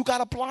spot because you got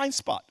a blind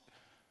spot.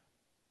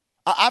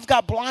 I've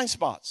got blind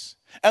spots.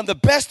 And the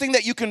best thing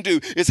that you can do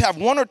is have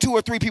one or two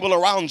or three people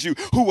around you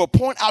who will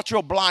point out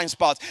your blind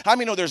spots. I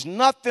mean, there's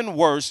nothing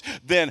worse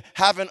than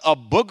having a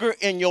booger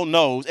in your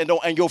nose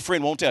and your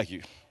friend won't tell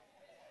you.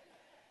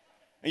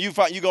 And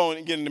you go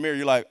and get in the mirror,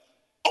 you're like,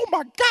 oh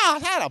my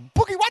God, I had a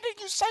boogie. Why didn't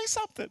you say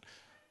something?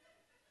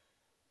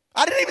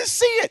 I didn't even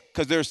see it.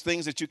 Because there's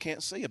things that you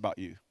can't see about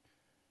you.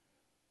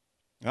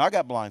 And I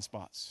got blind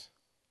spots.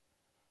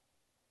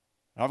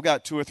 I've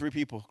got two or three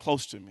people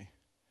close to me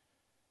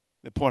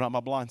that point out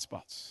my blind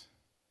spots.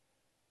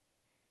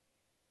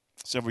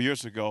 Several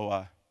years ago,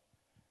 I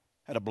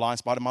had a blind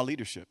spot in my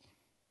leadership.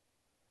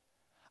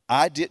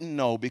 I didn't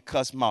know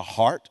because my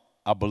heart,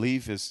 I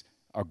believe,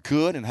 are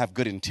good and have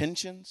good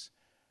intentions.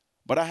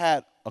 But I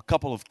had a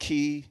couple of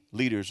key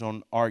leaders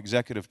on our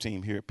executive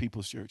team here at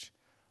People's Church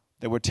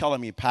that were telling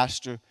me,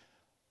 Pastor,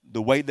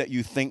 the way that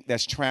you think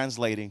that's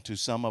translating to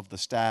some of the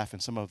staff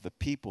and some of the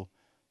people,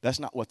 that's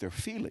not what they're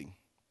feeling.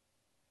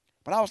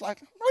 But I was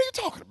like, what are you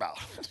talking about?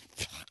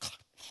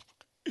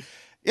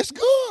 It's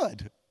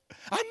good.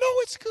 I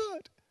know it's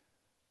good.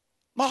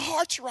 My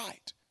heart's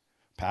right.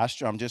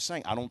 Pastor, I'm just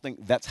saying, I don't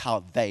think that's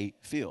how they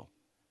feel.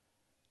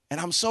 And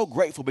I'm so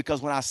grateful because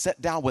when I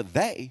sat down with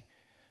they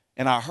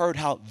and I heard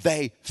how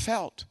they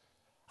felt,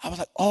 I was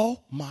like,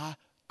 oh my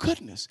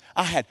goodness,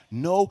 I had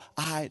no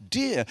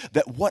idea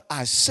that what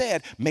I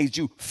said made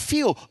you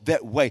feel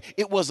that way.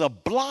 It was a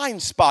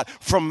blind spot.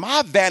 From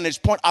my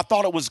vantage point, I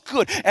thought it was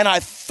good. And I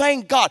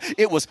thank God.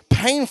 It was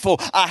painful.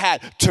 I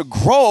had to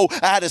grow.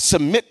 I had to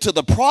submit to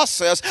the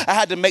process. I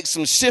had to make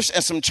some shifts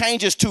and some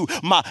changes to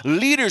my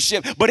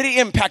leadership. But it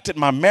impacted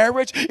my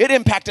marriage. It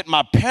impacted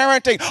my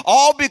parenting,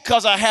 all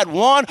because I had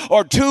one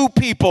or two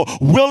people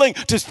willing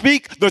to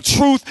speak the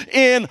truth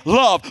in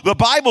love. The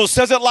Bible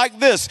says it like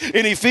this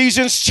in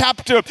Ephesians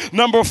chapter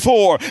number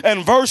 4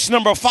 and verse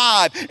number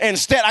 5.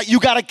 Instead, you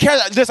got to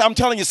catch this. I'm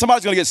telling you,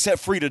 somebody's going to get set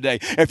free today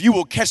if you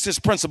will catch this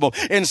principle.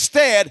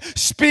 Instead,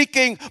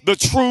 speaking the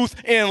truth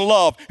in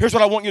love. Here's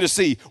what I want you to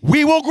see.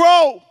 We will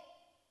grow.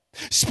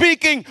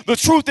 Speaking the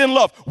truth in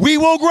love. We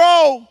will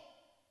grow.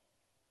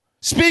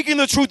 Speaking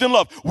the truth in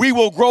love, we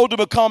will grow to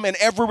become in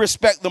every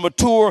respect the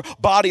mature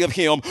body of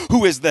him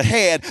who is the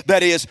head,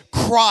 that is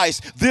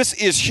Christ. This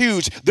is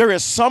huge. There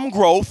is some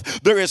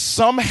growth, there is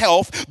some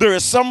health, there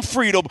is some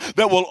freedom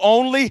that will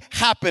only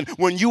happen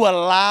when you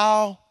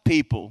allow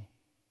people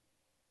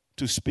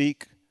to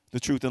speak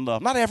the truth in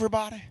love. Not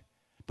everybody,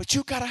 but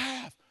you got to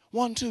have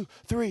 1, 2,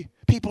 3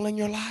 people in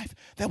your life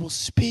that will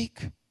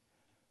speak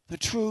the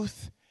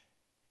truth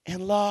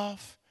in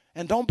love.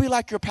 And don't be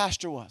like your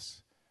pastor was.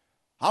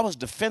 I was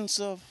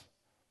defensive.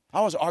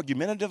 I was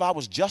argumentative. I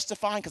was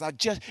justifying because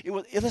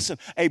listen,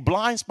 a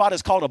blind spot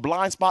is called a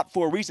blind spot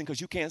for a reason because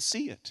you can't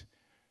see it.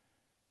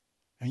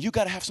 And you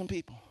got to have some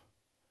people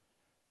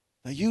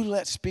that you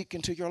let speak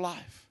into your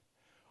life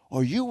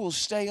or you will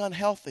stay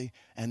unhealthy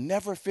and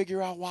never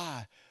figure out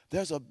why.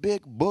 There's a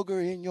big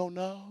booger in your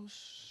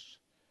nose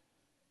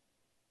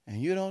and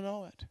you don't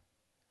know it.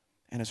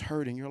 And it's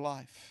hurting your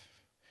life.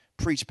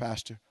 Preach,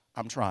 Pastor.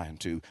 I'm trying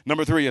to.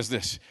 Number 3 is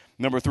this.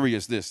 I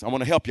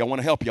want to help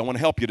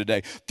you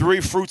today.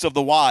 3 fruits of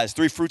the wise.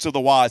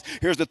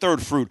 Here's the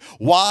third fruit.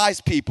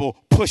 Wise people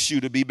push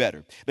you to be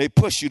better. They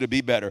push you to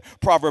be better.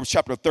 Proverbs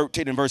chapter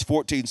 13 and verse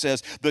 14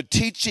 says, the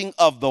teaching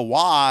of the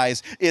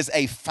wise is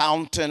a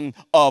fountain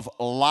of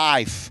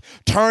life,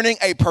 turning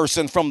a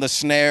person from the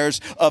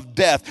snares of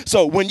death.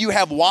 So when you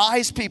have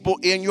wise people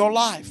in your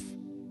life,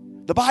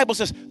 the Bible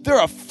says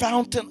they're a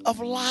fountain of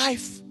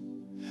life.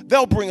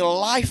 They'll bring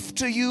life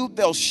to you.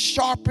 They'll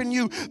sharpen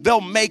you.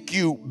 They'll make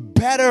you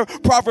better.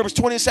 Proverbs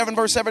 27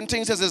 verse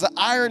 17 says, as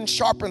iron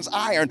sharpens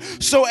iron,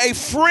 so a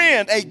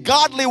friend, a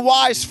godly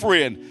wise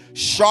friend,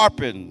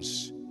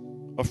 sharpens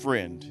a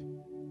friend.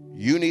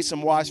 You need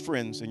some wise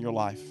friends in your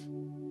life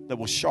that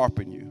will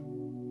sharpen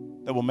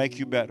you, that will make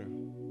you better,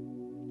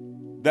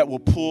 that will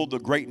pull the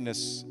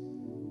greatness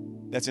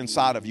that's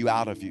inside of you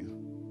out of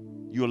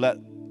you. You'll let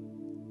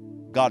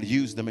God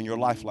use them in your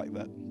life like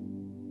that.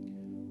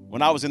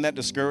 When I was in that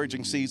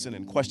discouraging season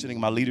and questioning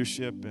my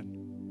leadership, and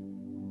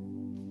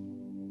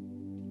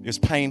it's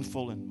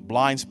painful and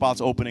blind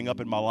spots opening up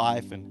in my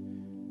life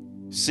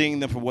and seeing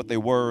them for what they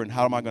were and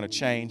how am I going to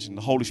change, and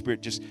the Holy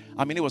Spirit it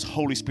was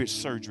Holy Spirit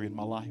surgery in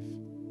my life.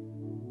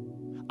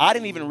 I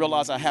didn't even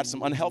realize I had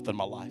some unhealth in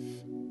my life.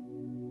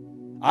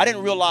 I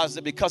didn't realize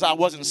that because I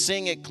wasn't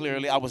seeing it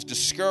clearly, I was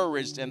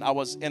discouraged and I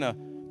was in a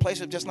place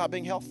of just not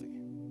being healthy.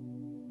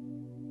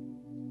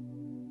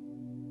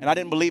 And I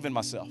didn't believe in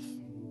myself.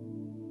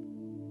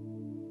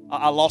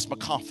 I lost my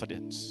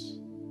confidence.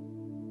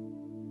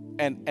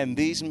 And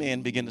these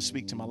men began to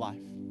speak to my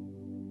life.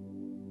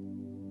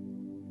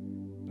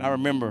 And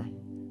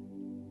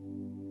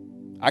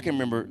I can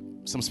remember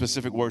some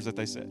specific words that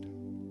they said.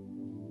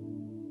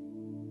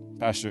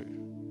 Pastor,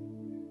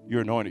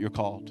 you're anointed, you're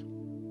called.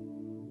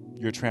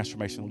 You're a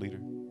transformational leader.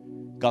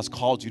 God's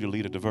called you to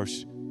lead a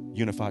diverse,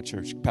 unified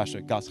church.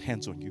 Pastor, God's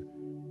hands on you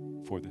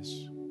for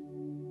this.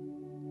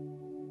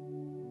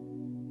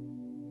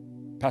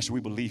 Pastor,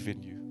 we believe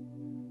in you.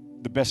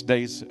 The best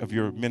days of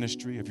your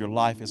ministry, of your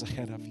life is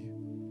ahead of you.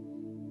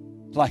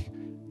 Like,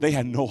 they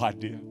had no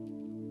idea.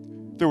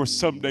 There were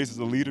some days as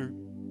a leader,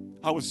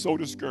 I was so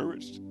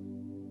discouraged.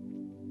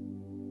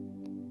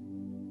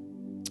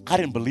 I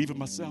didn't believe in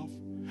myself.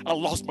 I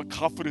lost my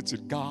confidence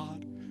in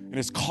God and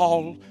His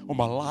call on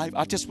my life.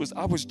 I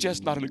was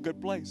just not in a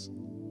good place.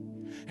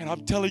 And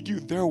I'm telling you,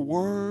 their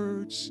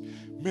words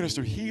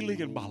ministered healing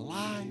in my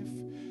life.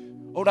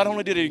 Oh, not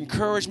only did it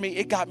encourage me,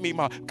 it got me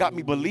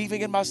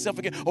believing in myself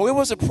again. Oh, it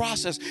was a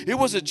process. It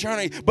was a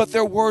journey. But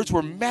their words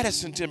were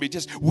medicine to me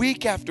just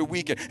week after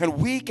week and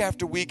week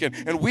after week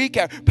and week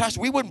after. Pastor,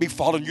 we wouldn't be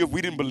following you if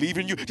we didn't believe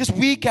in you. Just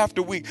week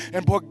after week.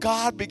 And boy,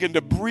 God began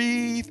to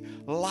breathe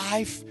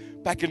life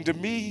back into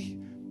me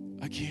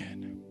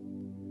again.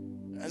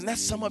 And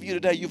that's some of you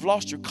today. You've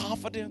lost your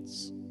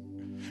confidence.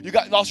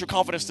 Lost your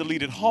confidence to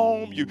lead at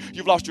home.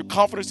 You've lost your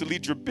confidence to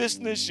lead your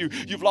business.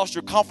 You've lost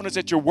your confidence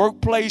at your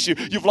workplace.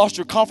 You've lost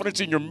your confidence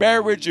in your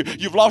marriage.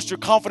 You've lost your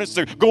confidence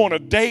to go on a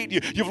date.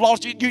 You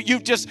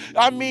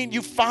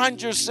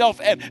find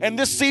yourself, and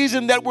this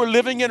season that we're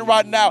living in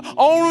right now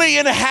only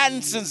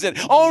enhances it,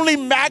 only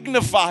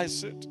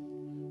magnifies it.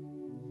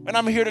 And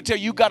I'm here to tell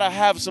you, you got to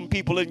have some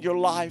people in your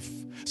life,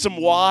 some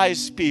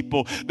wise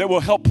people that will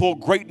help pull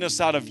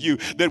greatness out of you,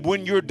 that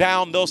when you're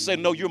down, they'll say,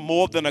 no, you're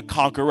more than a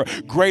conqueror.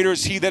 Greater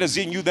is He that is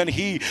in you than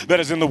he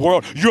that is in the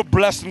world. You're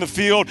blessed in the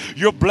field.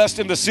 You're blessed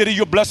in the city.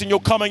 You're blessed in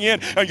your coming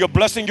in, and you're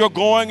blessed in your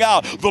going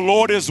out. The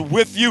Lord is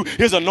with you.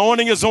 His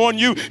anointing is on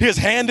you. His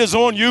hand is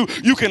on you.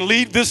 You can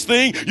lead this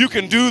thing. You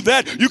can do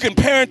that. You can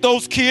parent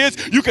those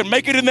kids. You can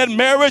make it in that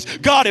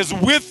marriage. God is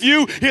with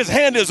you. His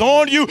hand is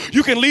on you.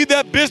 You can lead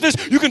that business.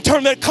 You can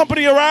turn that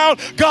company around.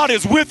 God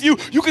is with you.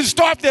 You can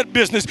start that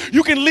business.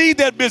 You can lead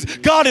that business.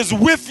 God is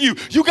with you.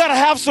 You got to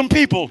have some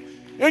people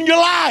in your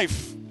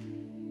life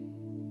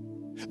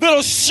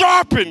that'll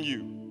sharpen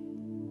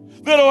you,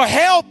 that'll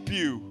help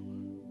you.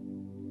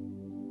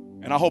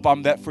 And I hope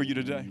I'm that for you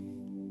today.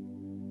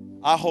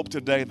 I hope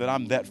today that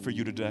I'm that for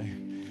you today.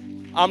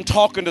 I'm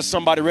talking to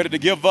somebody ready to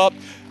give up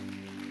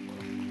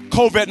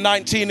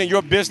COVID-19 and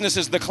your business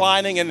is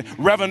declining in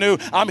revenue.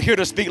 I'm here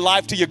to speak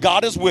life to you.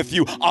 God is with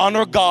you.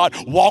 Honor God.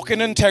 Walk in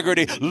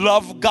integrity.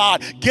 Love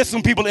God. Get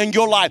some people in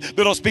your life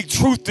that'll speak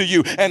truth to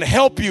you and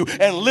help you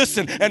and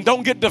listen and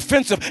don't get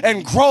defensive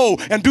and grow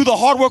and do the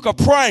hard work of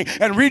praying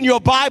and reading your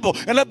Bible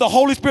and let the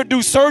Holy Spirit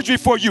do surgery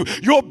for you.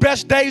 Your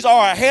best days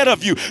are ahead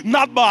of you,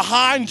 not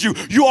behind you.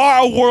 You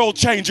are a world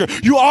changer.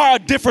 You are a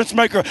difference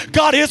maker.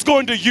 God is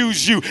going to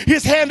use you.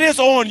 His hand is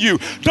on you.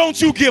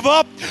 Don't you give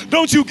up.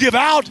 Don't you give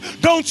out.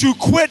 Don't you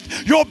quit.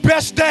 Your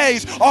best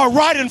days are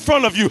right in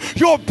front of you.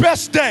 Your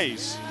best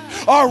days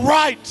are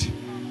right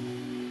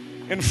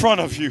in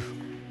front of you.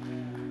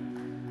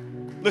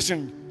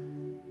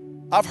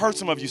 Listen, I've heard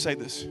some of you say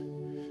this.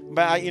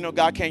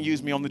 God can't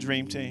use me on the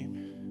dream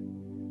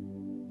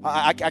team.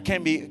 I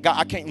can't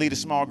lead a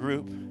small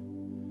group.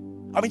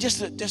 I mean, just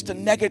the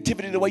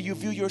negativity, the way you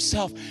view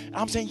yourself.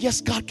 I'm saying,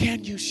 yes, God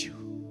can use you.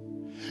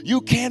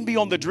 You can be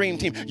on the dream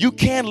team. You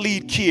can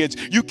lead kids.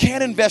 You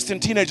can invest in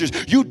teenagers.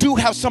 You do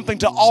have something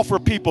to offer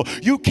people.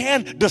 You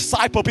can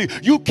disciple people.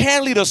 You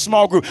can lead a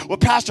small group. Well,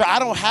 Pastor, I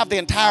don't have the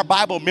entire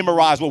Bible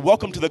memorized. Well,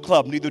 welcome to the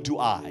club. Neither do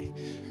I.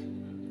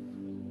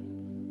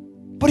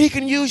 But He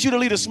can use you to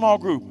lead a small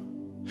group.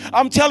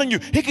 I'm telling you,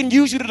 He can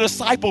use you to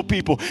disciple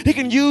people. He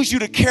can use you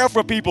to care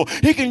for people.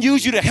 He can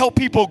use you to help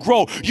people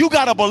grow. You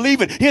got to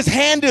believe it. His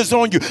hand is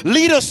on you.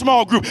 Lead a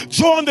small group.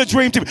 Join the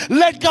dream team.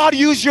 Let God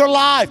use your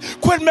life.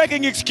 Quit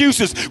making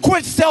excuses.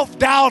 Quit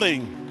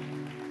self-doubting.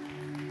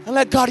 And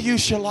let God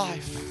use your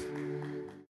life.